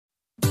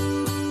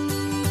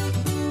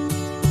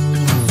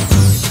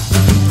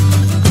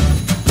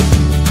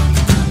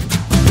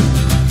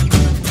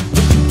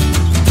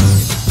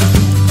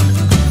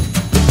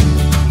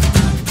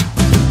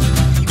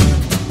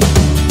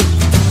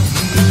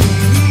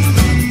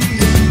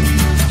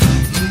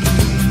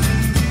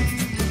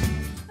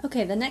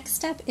Okay, the next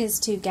step is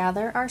to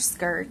gather our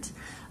skirt.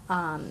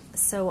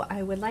 So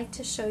I would like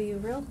to show you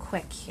real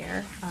quick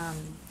here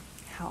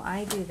how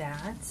I do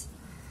that.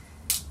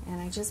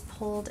 And I just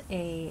pulled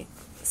a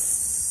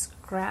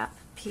scrap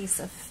piece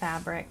of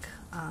fabric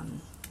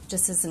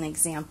just as an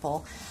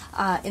example.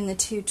 In the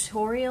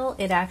tutorial,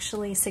 it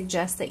actually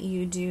suggests that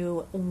you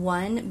do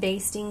one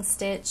basting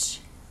stitch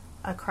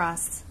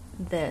across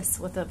this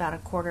with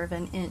about 1/4 of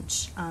an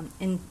inch,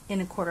 in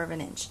 1/4 of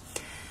an inch.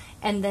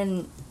 And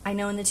then I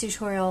know in the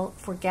tutorial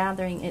for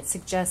gathering it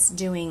suggests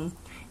doing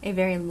a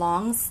very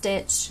long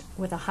stitch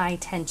with a high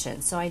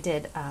tension. So I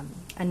did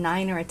a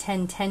 9 or a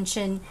 10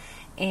 tension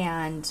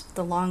and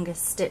the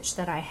longest stitch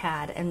that I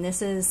had, and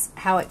this is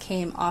how it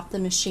came off the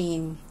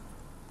machine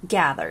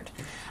gathered.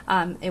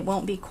 It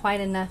won't be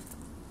quite enough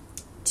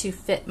to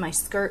fit my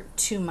skirt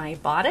to my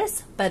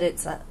bodice, but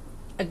it's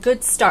a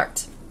good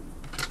start.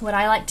 What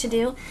I like to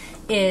do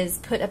is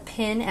put a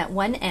pin at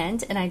one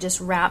end, and I just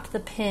wrap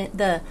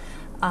the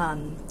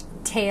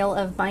tail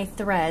of my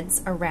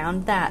threads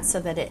around that so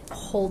that it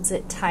holds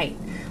it tight.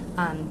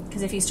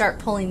 Because if you start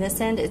pulling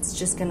this end, it's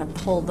just going to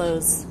pull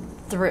those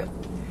through.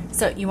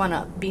 So you want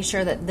to be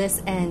sure that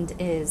this end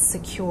is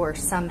secure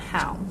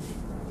somehow.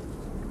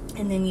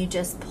 And then you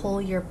just pull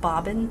your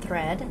bobbin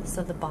thread,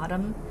 so the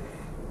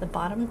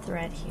bottom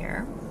thread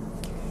here,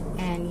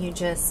 and you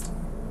just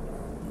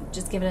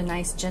give it a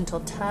nice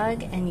gentle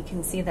tug, and you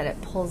can see that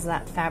it pulls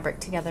that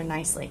fabric together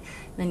nicely.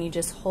 And then you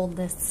just hold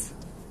this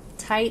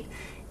tight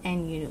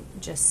and you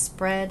just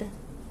spread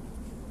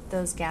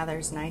those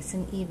gathers nice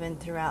and even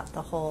throughout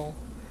the whole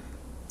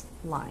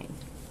line.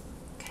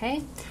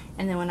 Okay,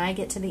 and then when I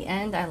get to the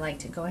end, I like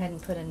to go ahead and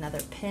put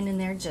another pin in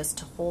there just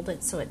to hold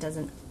it so it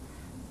doesn't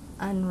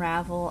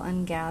unravel,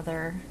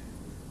 ungather,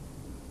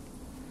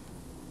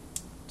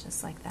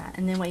 just like that.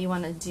 And then what you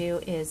want to do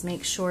is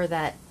make sure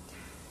that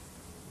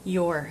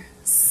your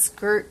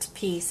skirt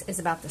piece is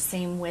about the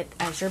same width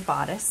as your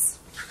bodice,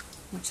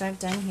 which I've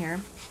done here.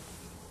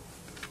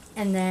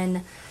 And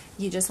then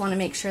you just want to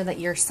make sure that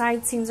your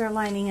side seams are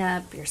lining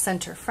up, your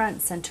center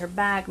front, center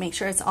back. Make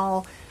sure it's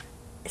all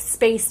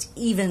spaced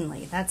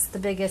evenly. That's the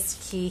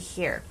biggest key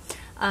here.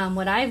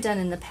 What I've done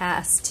in the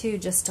past too,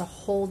 just to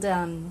hold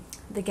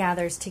the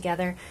gathers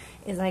together,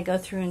 is I go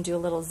through and do a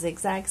little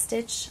zigzag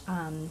stitch.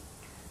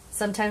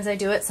 Sometimes I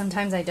do it,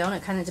 sometimes I don't.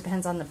 It kind of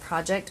depends on the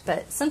project,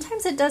 but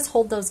sometimes it does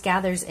hold those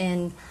gathers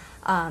in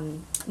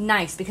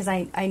nice, because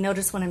I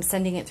notice when I'm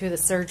sending it through the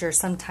serger,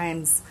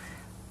 sometimes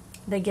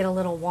they get a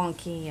little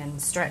wonky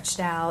and stretched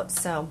out.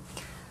 So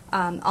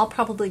I'll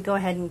probably go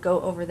ahead and go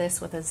over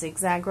this with a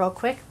zigzag real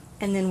quick,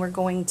 and then we're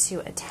going to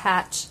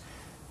attach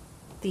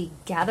the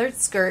gathered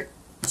skirt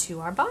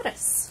to our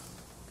bodice.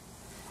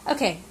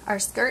 Okay, our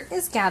skirt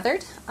is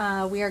gathered.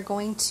 We are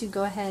going to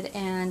go ahead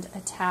and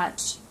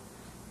attach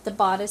the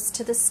bodice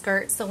to the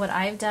skirt. So what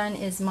I've done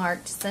is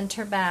marked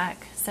center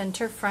back,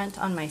 center front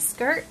on my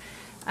skirt.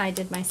 I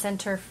did my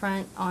center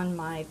front on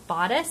my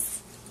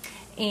bodice.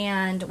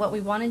 And what we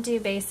want to do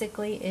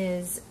basically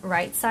is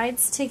right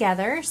sides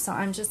together. So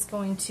I'm just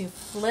going to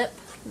flip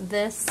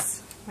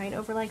this right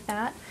over like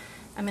that.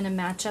 I'm going to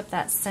match up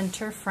that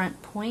center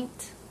front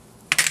point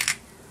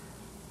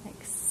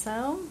like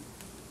so.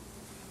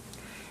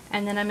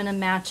 And then I'm going to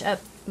match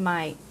up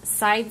my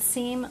side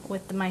seam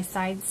with my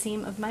side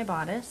seam of my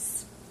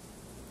bodice.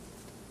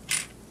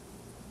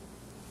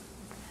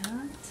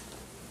 That.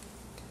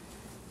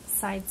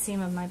 Side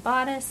seam of my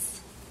bodice,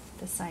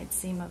 the side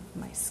seam of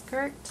my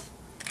skirt.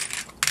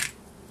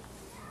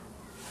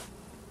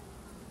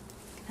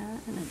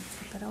 And then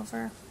flip it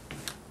over.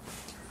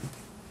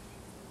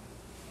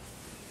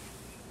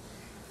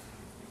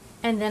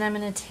 And then I'm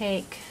going to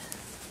take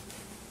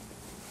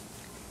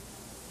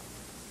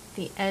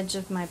the edge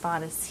of my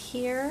bodice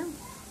here,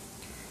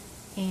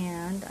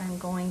 and I'm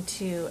going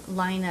to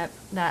line up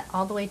that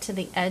all the way to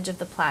the edge of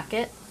the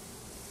placket.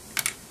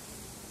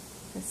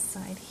 This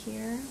side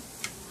here,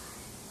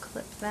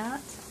 clip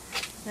that.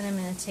 Then I'm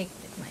going to take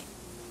my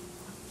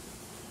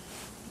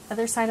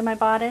other side of my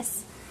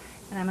bodice,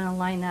 and I'm going to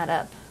line that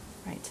up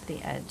right to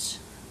the edge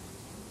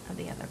of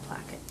the other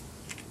placket,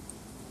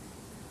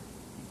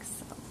 like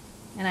so.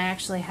 And I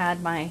actually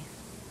had my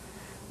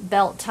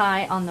belt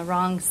tie on the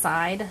wrong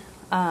side,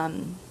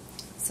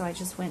 so I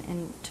just went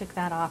and took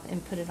that off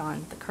and put it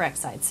on the correct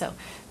side. So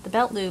the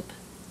belt loop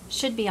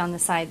should be on the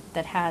side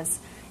that has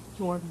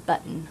your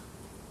button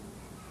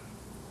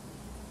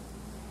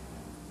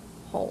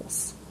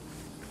holes,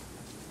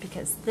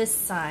 because this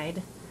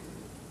side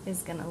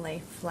is going to lay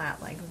flat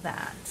like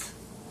that.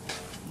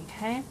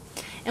 Okay,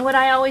 and what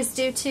I always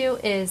do too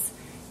is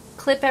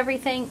clip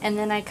everything, and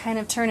then I kind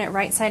of turn it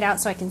right side out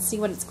so I can see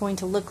what it's going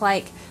to look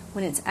like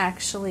when it's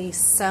actually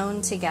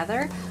sewn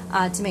together,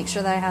 to make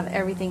sure that I have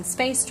everything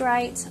spaced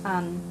right.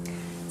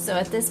 So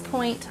at this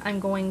point I'm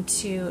going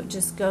to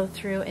just go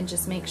through and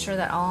just make sure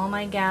that all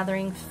my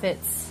gathering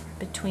fits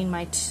between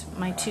my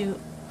two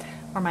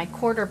or my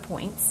quarter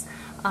points,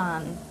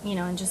 you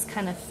know, and just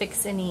kind of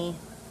fix any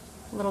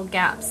little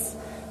gaps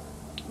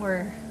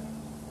where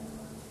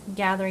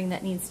gathering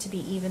that needs to be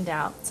evened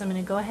out. So I'm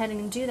going to go ahead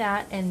and do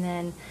that, and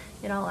then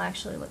it all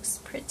actually looks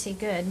pretty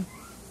good.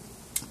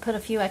 Put a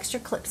few extra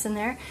clips in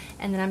there,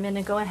 and then I'm going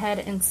to go ahead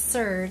and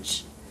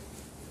serge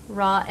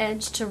raw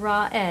edge to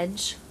raw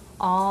edge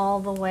all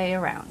the way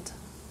around.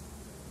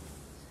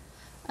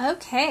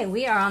 Okay,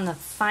 we are on the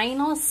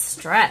final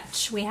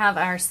stretch. We have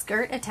our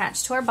skirt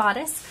attached to our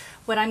bodice.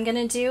 What I'm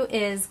going to do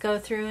is go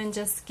through and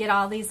just get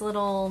all these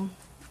little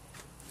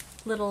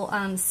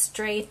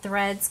stray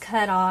threads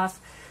cut off.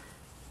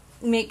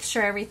 Make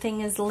sure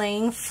everything is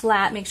laying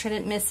flat. Make sure I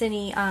didn't miss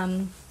any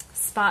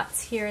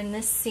spots here in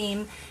this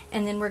seam.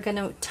 And then we're going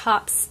to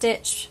top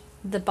stitch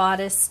the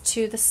bodice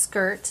to the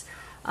skirt,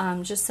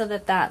 just so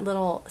that that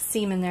little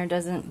seam in there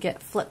doesn't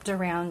get flipped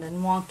around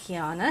and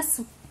wonky on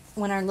us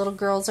when our little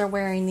girls are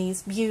wearing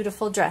these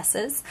beautiful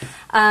dresses.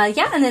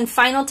 Yeah, and then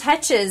final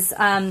touches.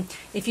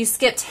 If you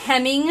skipped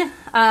hemming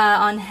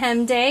on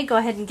hem day, go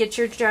ahead and get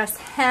your dress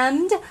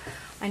hemmed.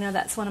 I know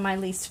that's one of my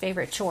least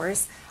favorite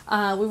chores.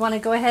 We want to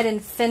go ahead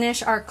and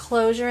finish our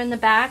closure in the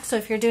back. So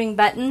if you're doing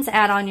buttons,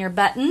 add on your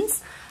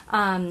buttons.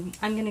 I'm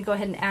going to go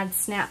ahead and add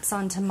snaps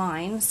onto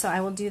mine, so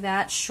I will do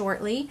that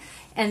shortly.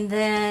 And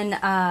then,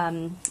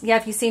 yeah,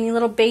 if you see any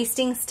little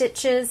basting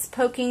stitches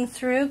poking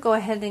through, go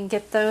ahead and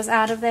get those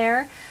out of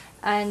there.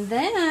 And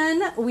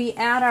then we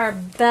add our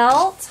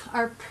belt,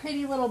 our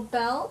pretty little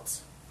belt.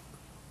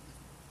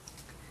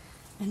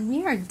 And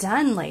we are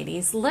done,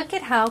 ladies. Look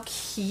at how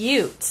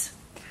cute.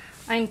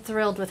 I'm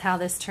thrilled with how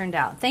this turned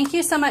out. Thank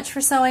you so much for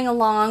sewing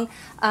along.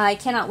 I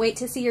cannot wait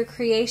to see your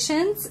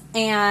creations,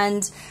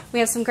 and we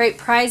have some great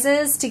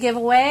prizes to give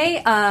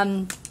away.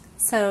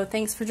 So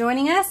thanks for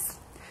joining us.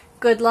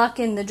 Good luck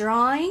in the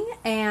drawing,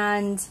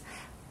 and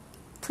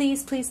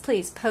please, please,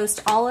 please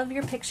post all of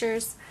your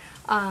pictures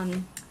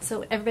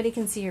so everybody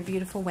can see your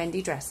beautiful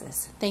Wendy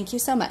dresses. Thank you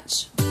so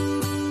much.